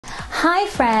Hi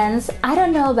friends, I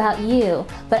don't know about you,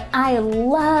 but I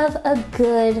love a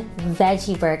good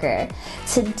veggie burger.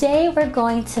 Today we're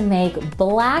going to make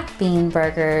black bean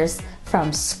burgers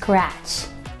from scratch.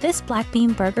 This black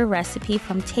bean burger recipe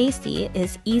from Tasty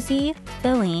is easy,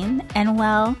 filling, and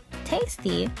well,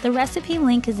 tasty. The recipe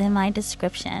link is in my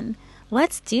description.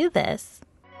 Let's do this.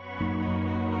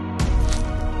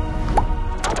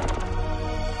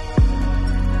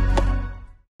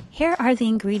 Here are the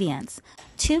ingredients.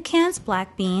 2 cans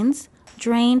black beans,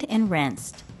 drained and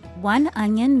rinsed, 1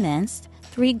 onion minced,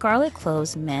 3 garlic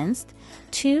cloves minced,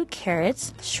 2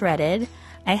 carrots shredded.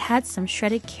 I had some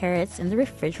shredded carrots in the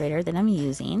refrigerator that I'm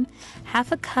using,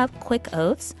 half a cup quick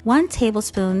oats, 1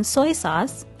 tablespoon soy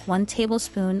sauce, 1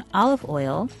 tablespoon olive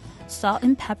oil, salt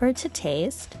and pepper to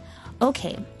taste.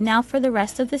 Okay, now for the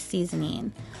rest of the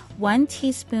seasoning. 1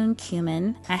 teaspoon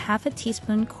cumin, a half a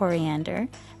teaspoon coriander,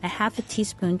 a half a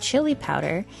teaspoon chili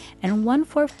powder, and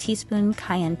 1/4 teaspoon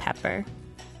cayenne pepper.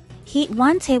 Heat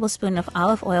 1 tablespoon of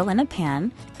olive oil in a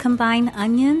pan. Combine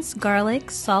onions,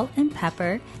 garlic, salt, and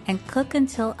pepper, and cook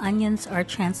until onions are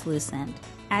translucent.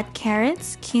 Add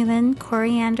carrots, cumin,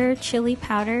 coriander, chili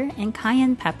powder, and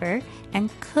cayenne pepper, and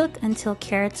cook until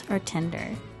carrots are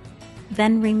tender.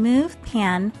 Then remove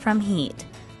pan from heat.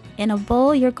 In a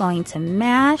bowl, you're going to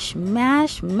mash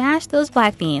those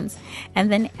black beans,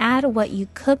 and then add what you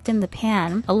cooked in the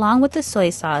pan along with the soy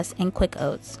sauce and quick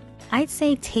oats. I'd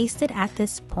say taste it at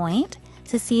this point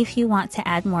to see if you want to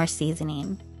add more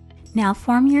seasoning. Now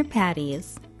form your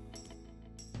patties.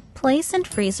 Place in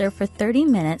freezer for 30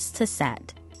 minutes to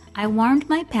set. I warmed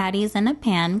my patties in a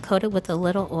pan coated with a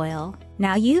little oil.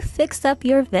 Now you fix up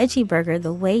your veggie burger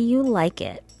the way you like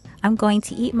it. I'm going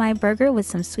to eat my burger with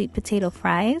some sweet potato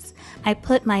fries. I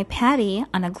put my patty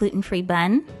on a gluten-free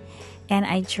bun, and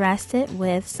I dressed it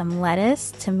with some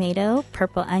lettuce, tomato,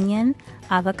 purple onion,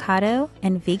 avocado,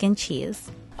 and vegan cheese.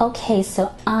 Okay,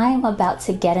 so I'm about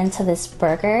to get into this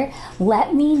burger.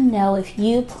 Let me know if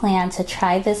you plan to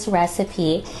try this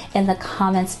recipe in the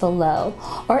comments below.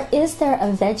 Or is there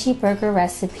a veggie burger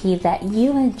recipe that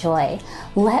you enjoy?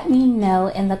 Let me know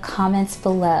in the comments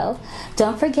below.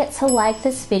 Don't forget to like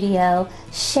this video,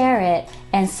 share it,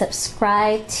 and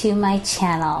subscribe to my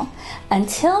channel.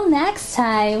 Until next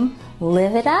time,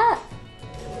 live it up!